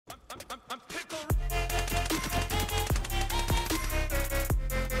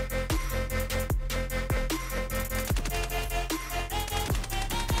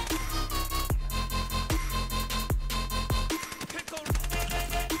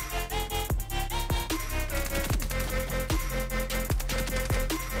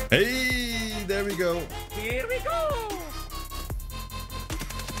Hey, there we go. Here we go.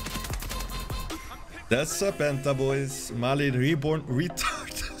 That's a Penta, boys. Mali Reborn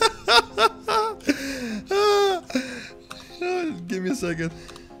retard. Give me a second.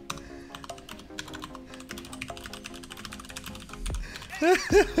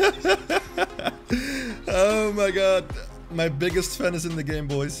 Oh my god. My biggest fan is in the game,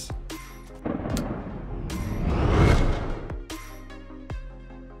 boys.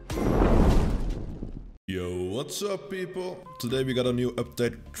 Yo, what's up, people? Today we got a new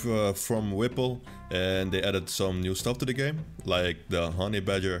update from Whipple, and they added some new stuff to the game, like the Honey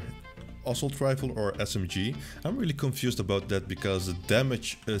Badger assault rifle or SMG. I'm really confused about that because the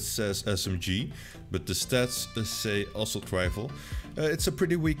damage says SMG, but the stats say assault rifle. It's a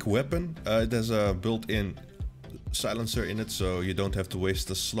pretty weak weapon. It has a built-in silencer in it, so you don't have to waste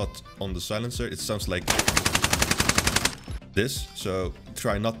a slot on the silencer. It sounds like this, so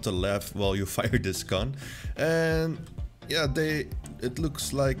try not to laugh while you fire this gun. And yeah, it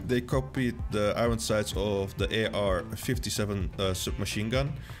looks like they copied the Ironsights of the AR-57 submachine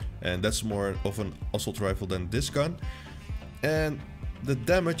gun, and that's more of an assault rifle than this gun. And the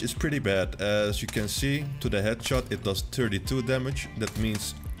damage is pretty bad. As you can see, to the headshot it does 32 damage. That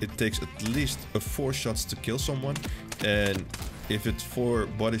means it takes at least 4 shots to kill someone, and if it's 4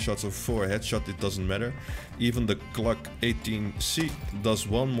 body shots or 4 headshots, it doesn't matter. Even the Glock 18C does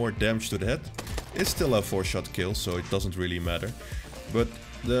 1 more damage to the head. It's still a 4-shot kill, so it doesn't really matter. But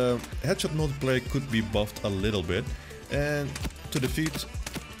the headshot multiplier could be buffed a little bit, and to the feet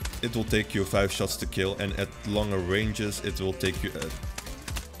it will take you 5 shots to kill, and at longer ranges it will take you...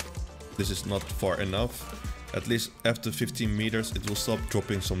 this is not far enough. At least after 15 meters it will stop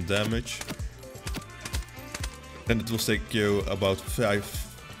dropping some damage. And it will take you about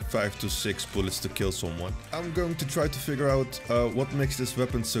 5 to 6 bullets to kill someone. I'm going to try to figure out what makes this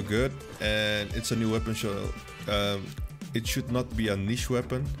weapon so good. And it's a new weapon, so it should not be a niche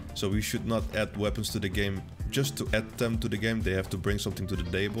weapon. So we should not add weapons to the game just to add them to the game. They have to bring something to the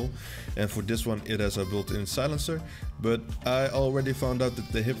table. And for this one it has a built-in silencer. But I already found out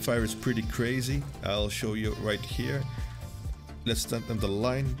that the hipfire is pretty crazy. I'll show you right here. Let's stand on the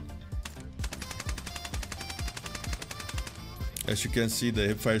line. As you can see, the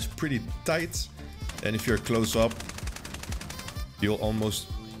hipfire is pretty tight, and if you're close up, you'll almost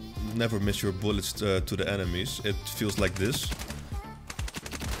never miss your bullets to the enemies. It feels like this.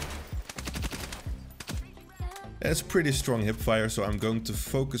 And it's pretty strong hipfire, so I'm going to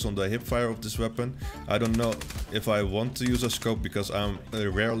focus on the hipfire of this weapon. I don't know if I want to use a scope because I'm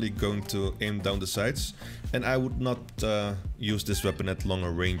rarely going to aim down the sights, and I would not use this weapon at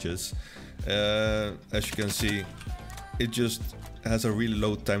longer ranges. As you can see, it just has a really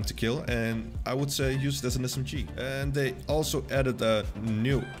low time to kill, and I would say use it as an SMG. And they also added a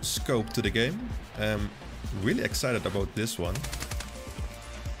new scope to the game. I'm really excited about this one.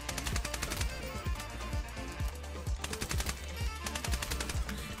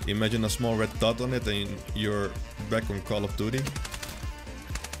 Imagine a small red dot on it and you're back on Call of Duty.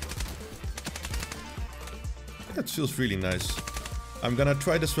 That feels really nice. I'm gonna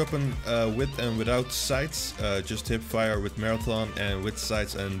try this weapon with and without sights, just hip fire with marathon and with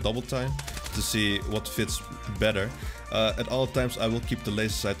sights and double time to see what fits better. At all times I will keep the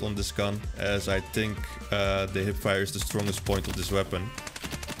laser sight on this gun, as I think the hip fire is the strongest point of this weapon.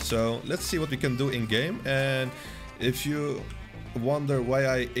 So let's see what we can do in game. And if you wonder why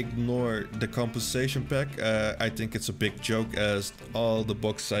I ignore the compensation pack, I think it's a big joke, as all the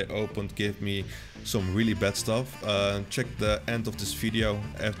boxes I opened gave me some really bad stuff. Check the end of this video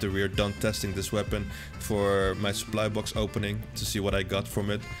after we are done testing this weapon for my supply box opening to see what I got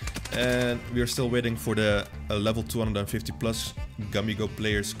from it. And we are still waiting for the level 250 plus Gamigo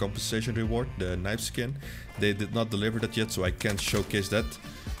players compensation reward, the knife skin. They did not deliver that yet, so I can't showcase that.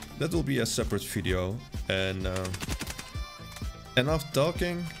 That will be a separate video. And enough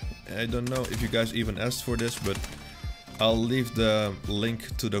talking. I don't know if you guys even asked for this, but I'll leave the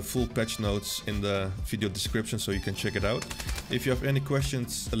link to the full patch notes in the video description so you can check it out. If you have any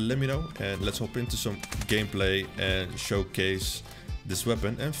questions, let me know, and let's hop into some gameplay and showcase this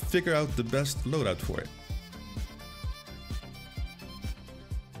weapon and figure out the best loadout for it.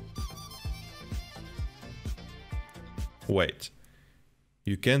 Wait,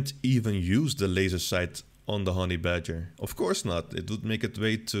 you can't even use the laser sight on the Honey Badger. Of course not, it would make it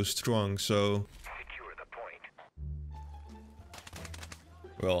way too strong, so... Secure the point.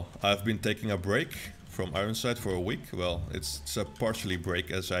 Well, I've been taking a break from Ironsight for a week. Well, it's a partially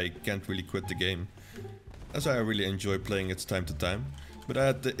break, as I can't really quit the game, as I really enjoy playing it time to time. But I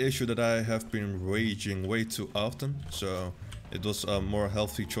had the issue that I have been raging way too often, so It was a more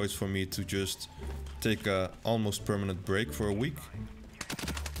healthy choice for me to just take a almost permanent break for a week.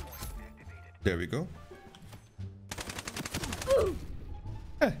 There we go.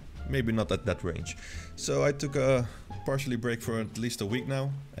 Maybe not at that range. So I took a partially break for at least a week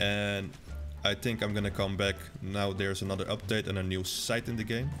now, and I think I'm gonna come back. Now there's another update and a new sight in the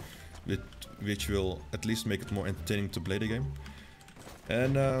game, which will at least make it more entertaining to play the game.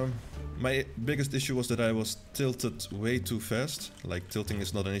 And my biggest issue was that I was tilted way too fast. Like, tilting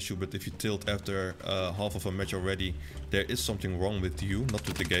is not an issue, but if you tilt after half of a match already, there is something wrong with you, not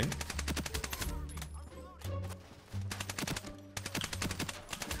with the game.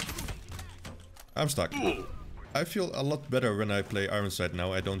 I'm stuck. I feel a lot better when I play Ironsight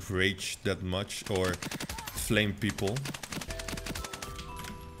now. I don't rage that much or flame people.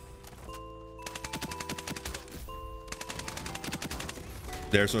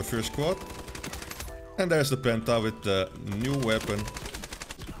 There's our first squad. And there's the Penta with the new weapon.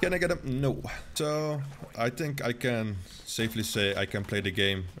 Can I get him? No. So I think I can safely say I can play the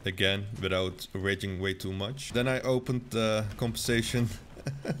game again without raging way too much. Then I opened the compensation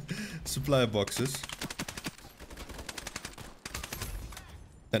supply boxes.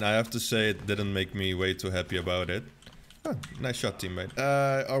 And I have to say it didn't make me way too happy about it. Oh, nice shot, teammate.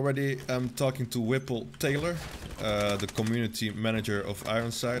 I already am talking to Whipple Taylor, the community manager of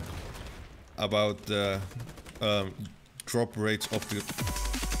Ironsight, about the drop rates of the...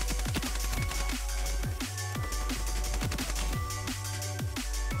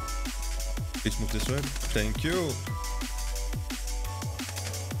 Please move this way. Thank you.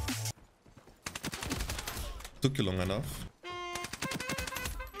 Took you long enough.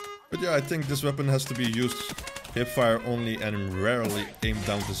 But yeah, I think this weapon has to be used hipfire only and rarely aimed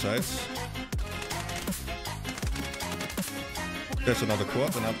down the sides. There's another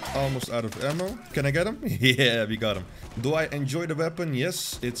quad and I'm almost out of ammo. Can I get him? Yeah, we got him. Do I enjoy the weapon?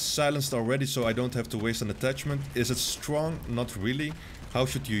 Yes, it's silenced already, so I don't have to waste an attachment. Is it strong? Not really. How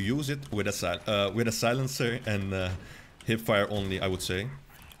should you use it? With a silencer and hipfire only, I would say.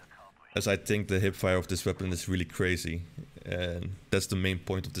 As I think the hipfire of this weapon is really crazy. And that's the main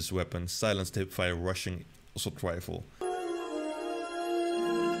point of this weapon. Silenced hipfire rushing assault rifle.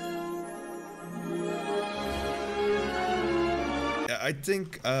 I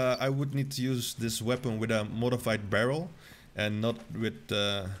think I would need to use this weapon with a modified barrel and not with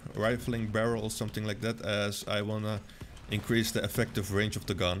rifling barrel or something like that, as I wanna increase the effective range of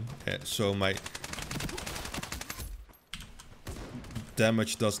the gun. So my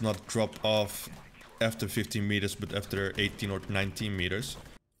damage does not drop off after 15 meters, but after 18 or 19 meters.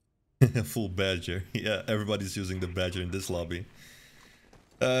 Full Badger. Yeah, everybody's using the Badger in this lobby.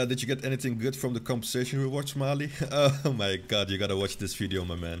 Did you get anything good from the compensation rewards, Mali? Oh my god, you gotta watch this video,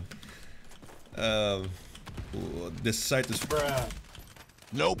 my man. This site is... Bruh.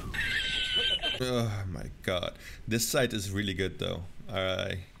 Nope. Oh my god. This site is really good though.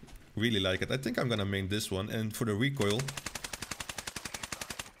 I really like it. I think I'm gonna main this one. And for the recoil,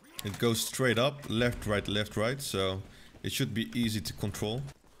 it goes straight up, left, right, so it should be easy to control.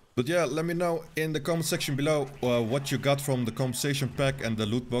 But yeah, let me know in the comment section below what you got from the compensation pack and the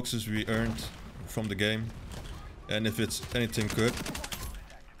loot boxes we earned from the game. And if it's anything good.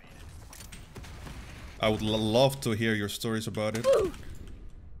 I would love to hear your stories about it.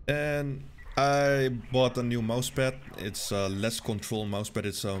 And I bought a new mousepad. It's a less control mousepad,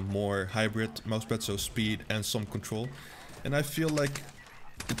 it's a more hybrid mousepad, so speed and some control. And I feel like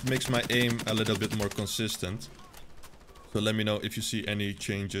it makes my aim a little bit more consistent. So let me know if you see any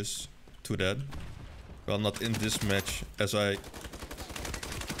changes to that. Well, not in this match, as I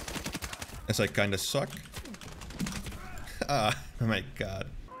kinda suck. Ah, my god.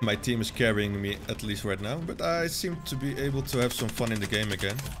 My team is carrying me at least right now, but I seem to be able to have some fun in the game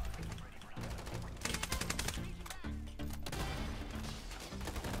again.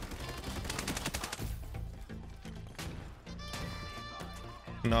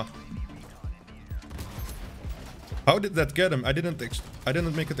 No. How did that get him? I didn't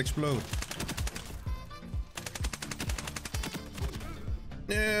make it explode.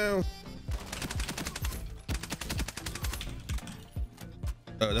 No.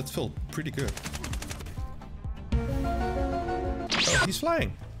 That felt pretty good. Oh, he's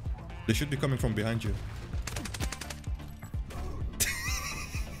flying. They should be coming from behind you.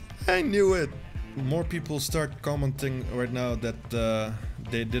 I knew it. More people start commenting right now that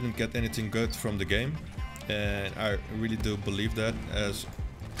they didn't get anything good from the game. And I really do believe that, as...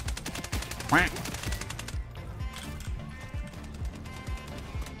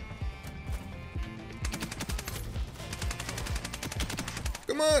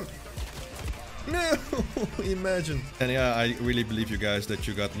 Come on! No, imagine. And yeah, I really believe you guys that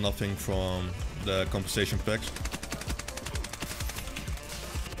you got nothing from the compensation packs.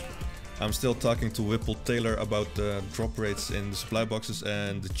 I'm still talking to Whipple Taylor about the drop rates in the supply boxes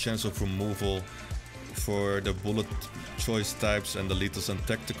and the chance of removal for the bullet choice types and the lethals and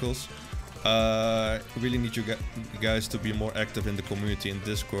tacticals. Really need you guys to be more active in the community in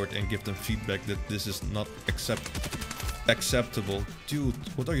Discord and give them feedback that this is not acceptable. Dude,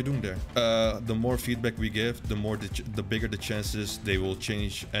 what are you doing there? The more feedback we give, the bigger the chances they will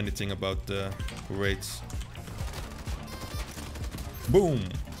change anything about the rates. Boom!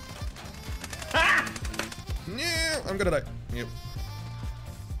 Ah! Yeah, I'm gonna die. Yep.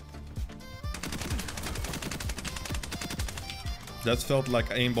 That felt like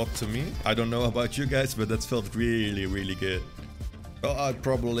aimbot to me. I don't know about you guys, but that felt really, really good. Well, I'd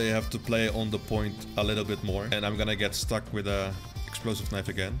probably have to play on the point a little bit more. And I'm gonna get stuck with a explosive knife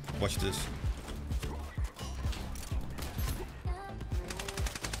again. Watch this.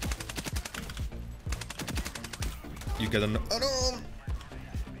 You get an... Oh no!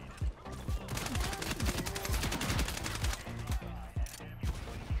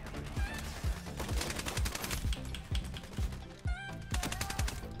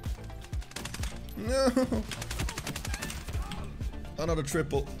 No! Another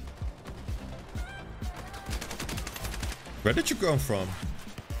triple. Where did you come from?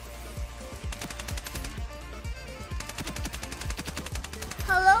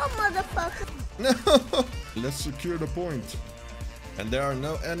 Hello, motherfucker. No! Let's secure the point. And there are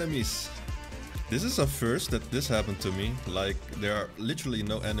no enemies. This is a first that this happened to me. Like, there are literally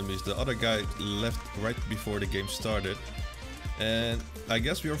no enemies. The other guy left right before the game started. And I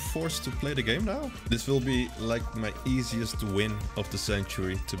guess we are forced to play the game now. This will be like my easiest win of the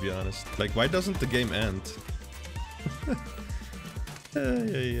century, to be honest. Like, why doesn't the game end?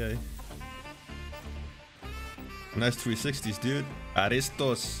 Ay. Nice 360s, dude.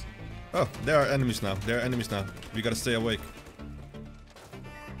 Aristos. Oh, there are enemies now. There are enemies now. We gotta stay awake.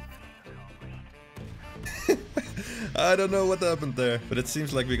 I don't know what happened there, but it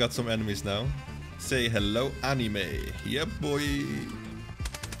seems like we got some enemies now. Say hello, anime. Yep, boy.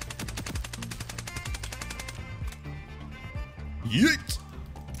 Yeet!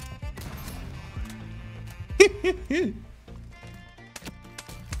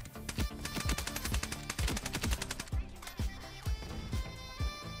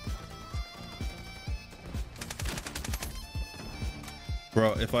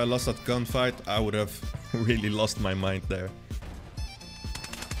 Bro, if I lost that gunfight, I would have really lost my mind there.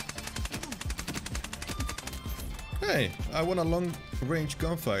 Hey, I won a long-range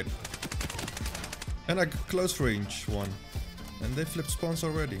gunfight. And a close-range one. And they flipped spawns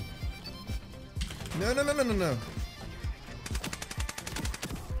already. No.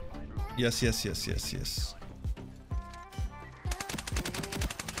 Yes.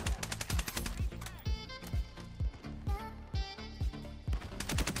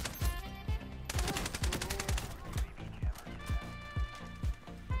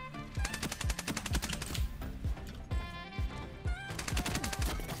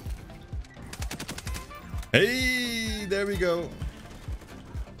 Hey, there we go.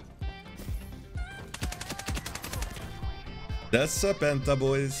 That's up, Penta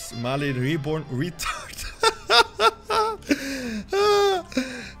boys. Mali Reborn retard.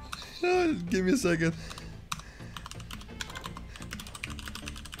 Give me a second.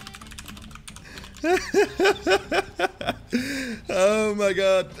 Oh my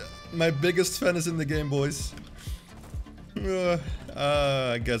god. My biggest fan is in the game, boys.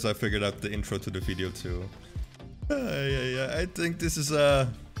 I guess I figured out the intro to the video too. Yeah. I think this is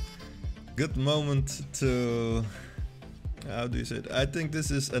a good moment to... How do you say it? I think this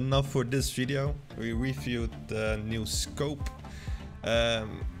is enough for this video. We reviewed the new scope. Let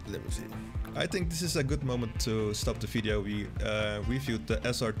me see. I think this is a good moment to stop the video. We reviewed the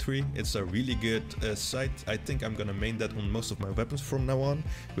SR3. It's a really good sight. I think I'm gonna main that on most of my weapons from now on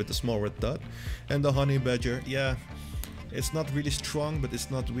with the small red dot. And the honey badger, yeah. It's not really strong, but it's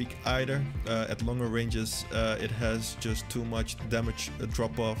not weak either. At longer ranges, it has just too much damage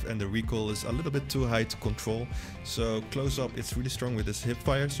drop off, and the recoil is a little bit too high to control. So close up, it's really strong with this hip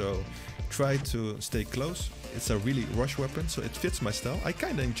fire. So try to stay close. It's a really rush weapon, so it fits my style. I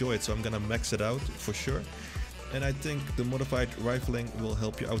kind of enjoy it, so I'm gonna max it out for sure. And I think the modified rifling will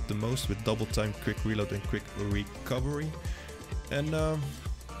help you out the most with double time, quick reload, and quick recovery. And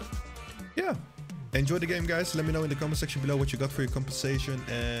yeah. Enjoy the game, guys. Let me know in the comment section below what you got for your compensation,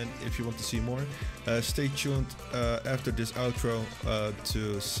 and if you want to see more. Stay tuned after this outro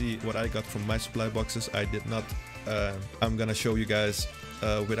to see what I got from my supply boxes. I did not I'm gonna show you guys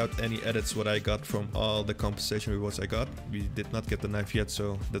without any edits what I got from all the compensation rewards I got. We did not get the knife yet,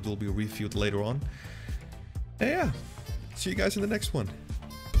 so that will be reviewed later on. And yeah, see you guys in the next one.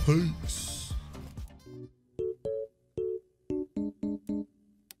 Peace.